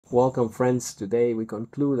Welcome, friends. Today we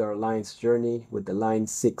conclude our lines journey with the line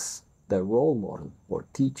 6, the role model or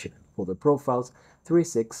teacher for the profiles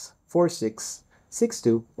 3-6, 4-6,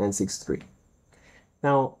 6-2, and 6-3.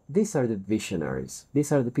 Now, these are the visionaries.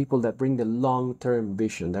 These are the people that bring the long-term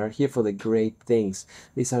vision. They are here for the great things.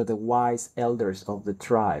 These are the wise elders of the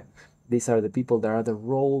tribe. These are the people that are the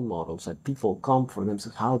role models that people come for them.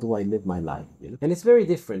 So how do I live my life? And it's very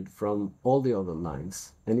different from all the other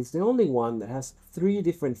lines. And it's the only one that has 3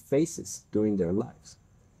 different phases during their lives.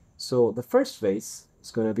 So the first phase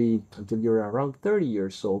is going to be until you're around 30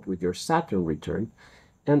 years old with your Saturn return.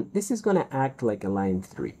 And this is going to act like a line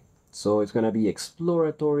 3. So it's going to be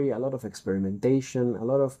exploratory, a lot of experimentation, a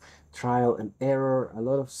lot of trial and error, a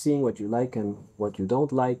lot of seeing what you like and what you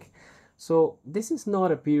don't like. So this is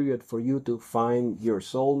not a period for you to find your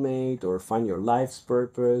soulmate or find your life's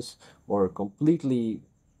purpose or completely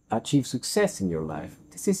achieve success in your life.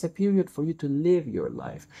 This is a period for you to live your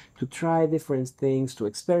life, to try different things, to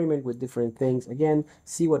experiment with different things. Again,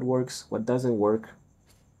 see what works, what doesn't work.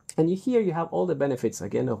 And here you have all the benefits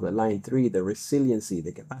again of the line 3, the resiliency,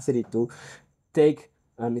 the capacity to take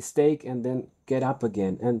a mistake and then get up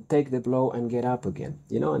again and take the blow and get up again,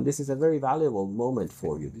 and this is a very valuable moment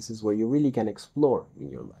for you. This is where you really can explore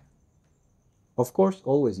in your life. Of course,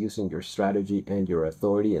 always using your strategy and your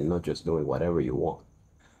authority and not just doing whatever you want.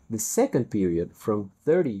 The second period, from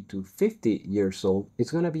 30 to 50 years old,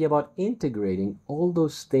 is going to be about integrating all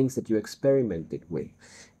those things that you experimented with.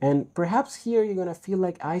 And perhaps here you're going to feel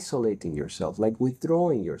like isolating yourself, like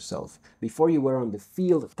withdrawing yourself. Before you were on the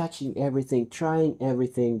field, touching everything, trying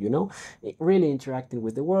everything, really interacting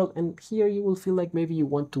with the world. And here you will feel like maybe you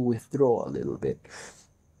want to withdraw a little bit.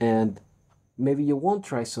 And maybe you won't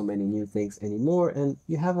try so many new things anymore. And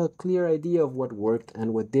you have a clear idea of what worked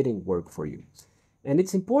and what didn't work for you. And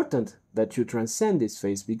it's important that you transcend this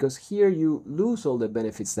phase because here you lose all the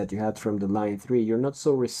benefits that you had from the line 3. You're not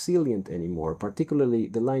so resilient anymore. Particularly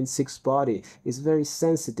the line 6 body is very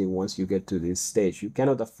sensitive once you get to this stage. You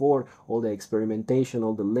cannot afford all the experimentation,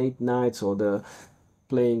 all the late nights, or the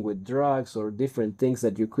playing with drugs or different things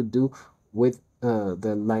that you could do with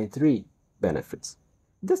the line 3 benefits.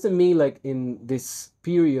 It doesn't mean like in this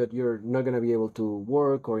period you're not going to be able to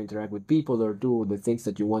work or interact with people or do the things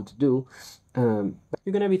that you want to do. But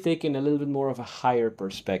you're going to be taking a little bit more of a higher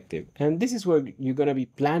perspective. And this is where you're going to be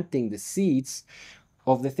planting the seeds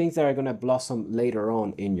of the things that are going to blossom later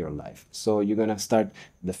on in your life. So you're going to start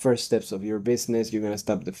the first steps of your business. You're going to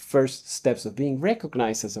start the first steps of being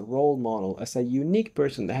recognized as a role model, as a unique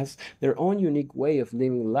person that has their own unique way of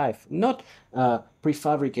living life, not a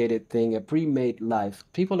prefabricated thing, a pre-made life.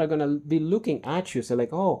 People are going to be looking at you, say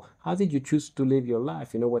like, oh, how did you choose to live your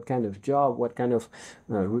life? What kind of job, what kind of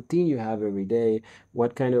routine you have every day,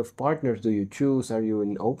 what kind of partners do you choose? Are you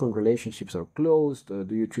in open relationships or closed?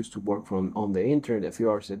 Do you choose to work from on the internet a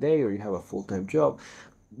few hours a day, or you have a full-time job?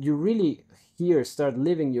 You really here start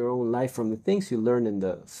living your own life from the things you learned in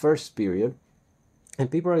the first period. And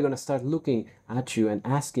people are going to start looking at you and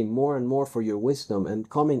asking more and more for your wisdom and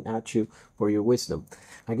coming at you for your wisdom.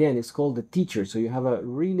 Again, it's called the teacher. So you have a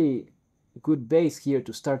really good base here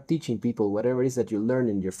to start teaching people whatever it is that you learn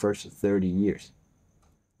in your first 30 years.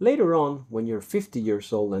 Later on, when you're 50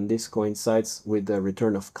 years old, and this coincides with the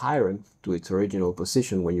return of Chiron to its original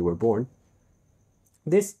position when you were born,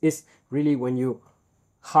 this is really when you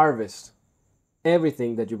harvest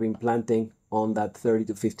everything that you've been planting on that 30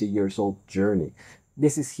 to 50 years old journey.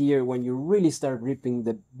 This is here when you really start reaping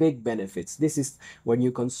the big benefits. This is when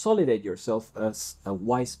you consolidate yourself as a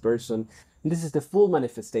wise person. This is the full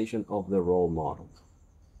manifestation of the role model.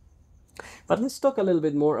 But let's talk a little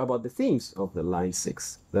bit more about the themes of the line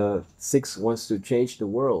 6. The 6 wants to change the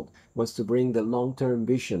world, wants to bring the long-term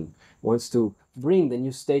vision, wants to bring the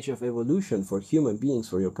new stage of evolution for human beings,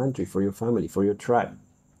 for your country, for your family, for your tribe.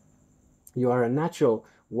 You are a natural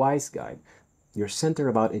wise guy. You're centered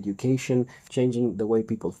about education, changing the way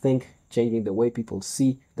people think, changing the way people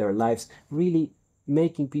see their lives, really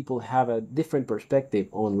making people have a different perspective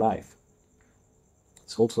on life.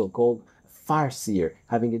 It's also called farseer,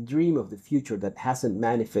 having a dream of the future that hasn't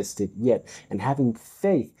manifested yet, and having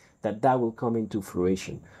faith that that will come into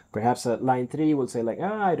fruition. Perhaps line 3 will say like,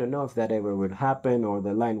 I don't know if that ever will happen, or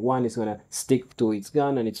the line 1 is going to stick to its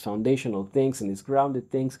gun and its foundational things and its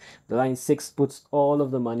grounded things. The line 6 puts all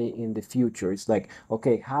of the money in the future. It's like,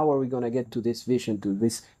 okay, how are we going to get to this vision, to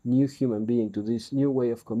this new human being, to this new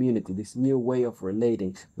way of community, this new way of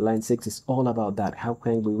relating? Line 6 is all about that. How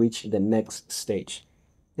can we reach the next stage?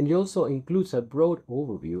 And it also includes a broad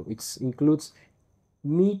overview. It includes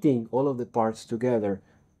meeting all of the parts together,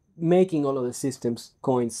 making all of the systems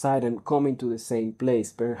coincide and come into the same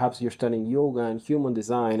place. Perhaps you're studying yoga and human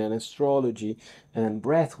design and astrology and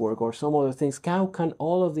breath work or some other things. How can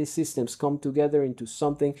all of these systems come together into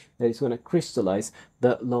something that is going to crystallize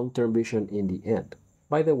the long-term vision in the end?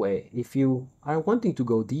 By the way, if you are wanting to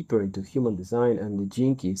go deeper into human design and the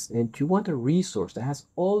gene keys, and you want a resource that has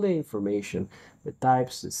all the information, the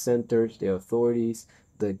types, the centers, the authorities,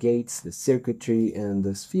 the gates, the circuitry, and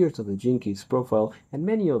the spheres of the gene keys profile, and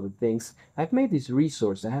many other things, I've made this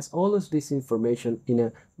resource that has all of this information in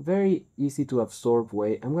a very easy to absorb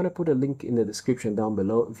way. I'm going to put a link in the description down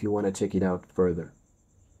below if you want to check it out further.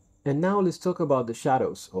 And now let's talk about the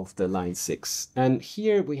shadows of the line 6. And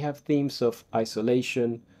here we have themes of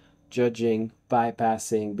isolation, judging,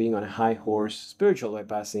 bypassing, being on a high horse, spiritual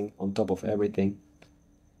bypassing on top of everything.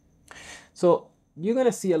 So you're going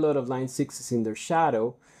to see a lot of line 6s in their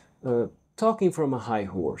shadow talking from a high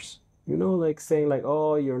horse. You know, like saying like,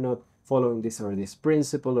 oh, you're not following this or this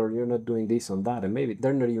principle, or you're not doing this on that. And maybe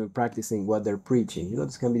they're not even practicing what they're preaching. You know,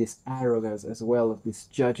 there's going to be this arrogance as well, this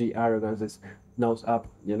judgy arrogance, this nose up,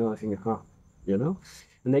 you know, I think, huh, you know?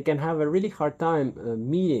 And they can have a really hard time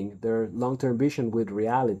meeting their long-term vision with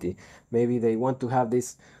reality. Maybe they want to have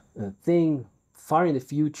this thing far in the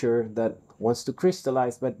future that wants to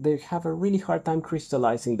crystallize, but they have a really hard time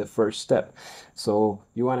crystallizing the first step. So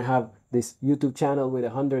you want to have this YouTube channel with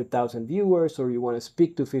 100,000 viewers, or you want to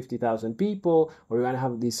speak to 50,000 people, or you want to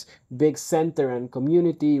have this big center and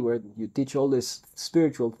community where you teach all these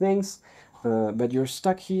spiritual things, but you're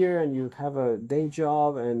stuck here and you have a day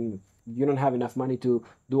job and you don't have enough money to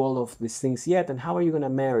do all of these things yet. And how are you going to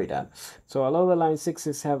marry that? So a lot of the line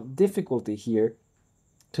 6s have difficulty here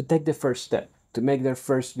to take the first step, to make their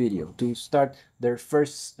first video, to start their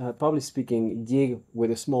first public speaking gig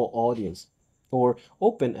with a small audience, or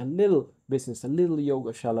open a little business, a little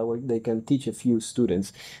yoga shala where they can teach a few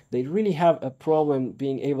students. They really have a problem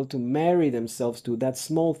being able to marry themselves to that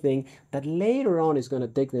small thing that later on is going to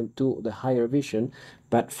take them to the higher vision.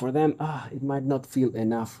 But for them, it might not feel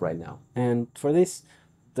enough right now. And for this,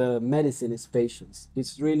 the medicine is patience.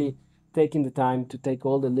 It's really taking the time to take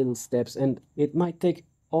all the little steps, and it might take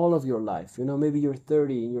all of your life. You know, maybe you're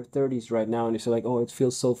 30 in your 30s right now and you're like, oh, it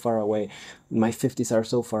feels so far away. My 50s are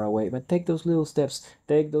so far away. But take those little steps,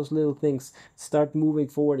 take those little things, start moving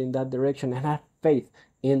forward in that direction, and have faith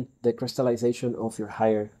in the crystallization of your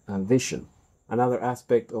higher vision. Another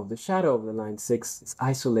aspect of the shadow of the line 6 is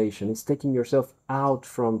isolation. It's taking yourself out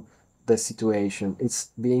from the situation.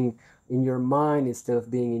 It's being in your mind instead of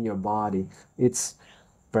being in your body. It's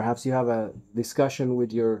perhaps you have a discussion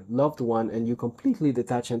with your loved one and you completely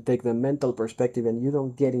detach and take the mental perspective and you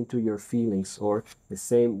don't get into your feelings. Or the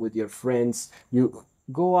same with your friends. You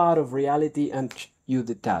go out of reality and you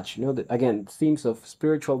detach. You know, again, themes of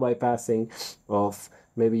spiritual bypassing, of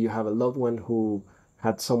maybe you have a loved one who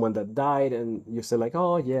had someone that died and you say like,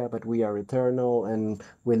 oh yeah, but we are eternal and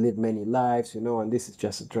we live many lives, you know, and this is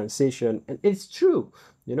just a transition. And it's true.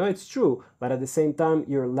 You know, it's true, but at the same time,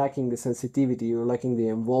 you're lacking the sensitivity, you're lacking the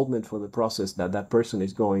involvement for the process that that person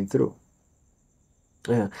is going through.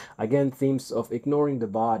 Again, themes of ignoring the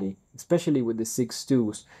body, especially with the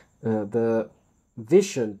 6-2s, the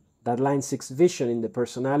vision, that line 6 vision in the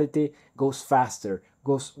personality goes faster,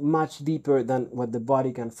 goes much deeper than what the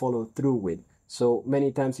body can follow through with. So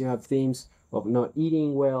many times you have themes of not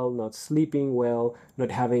eating well, not sleeping well,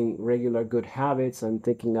 not having regular good habits, and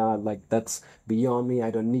thinking, like that's beyond me.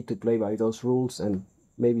 I don't need to play by those rules. And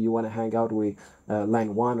maybe you want to hang out with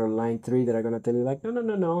line 1 or line 3 that are going to tell you like, no, no,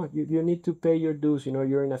 no, no, you need to pay your dues. You know,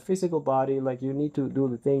 you're in a physical body, like you need to do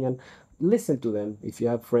the thing. And listen to them if you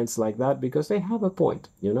have friends like that, because they have a point.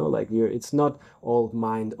 You know, like it's not all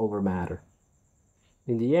mind over matter.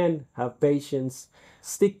 In the end, have patience,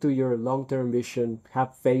 stick to your long term vision,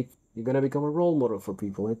 have faith. You're going to become a role model for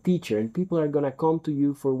people, a teacher, and people are going to come to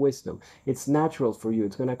you for wisdom. It's natural for you.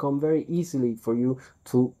 It's going to come very easily for you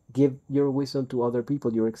to give your wisdom to other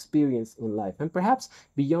people, your experience in life. And perhaps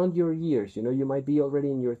beyond your years, you know, you might be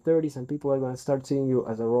already in your 30s and people are going to start seeing you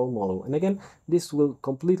as a role model. And again, this will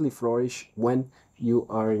completely flourish when you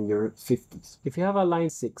are in your 50s. If you have a line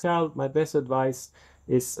 6 child, my best advice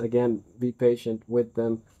is again, be patient with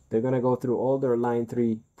them. They're going to go through all their line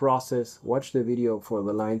 3 process. Watch the video for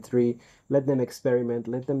the line 3. Let them experiment.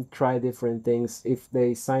 Let them try different things. If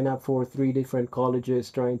they sign up for 3 different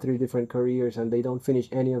colleges, trying 3 different careers, and they don't finish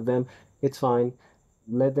any of them, it's fine.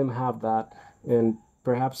 Let them have that. And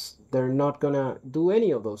perhaps they're not going to do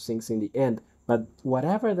any of those things in the end. But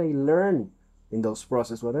whatever they learn in those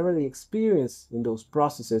processes, whatever they experience in those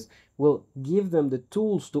processes will give them the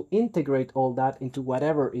tools to integrate all that into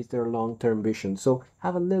whatever is their long-term vision. So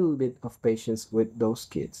have a little bit of patience with those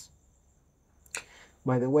kids.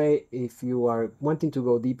 By the way, if you are wanting to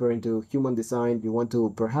go deeper into human design, you want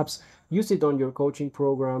to perhaps use it on your coaching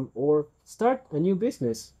program or start a new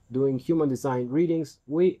business doing human design readings,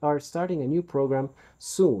 we are starting a new program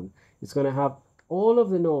soon. It's going to have all of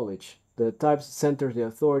the knowledge, the types, centers, the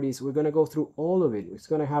authorities. We're going to go through all of it. It's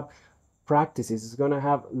going to have practices. It's going to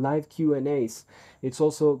have live Q&As. It's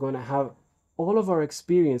also going to have all of our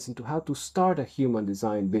experience into how to start a human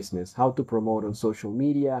design business, how to promote on social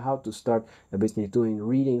media, how to start a business doing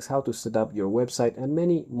readings, how to set up your website, and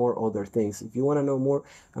many more other things. If you want to know more,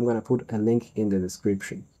 I'm going to put a link in the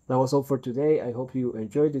description. That was all for today. I hope you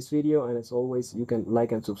enjoyed this video, and as always, you can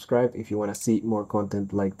like and subscribe if you want to see more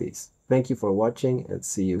content like this. Thank you for watching, and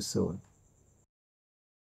see you soon.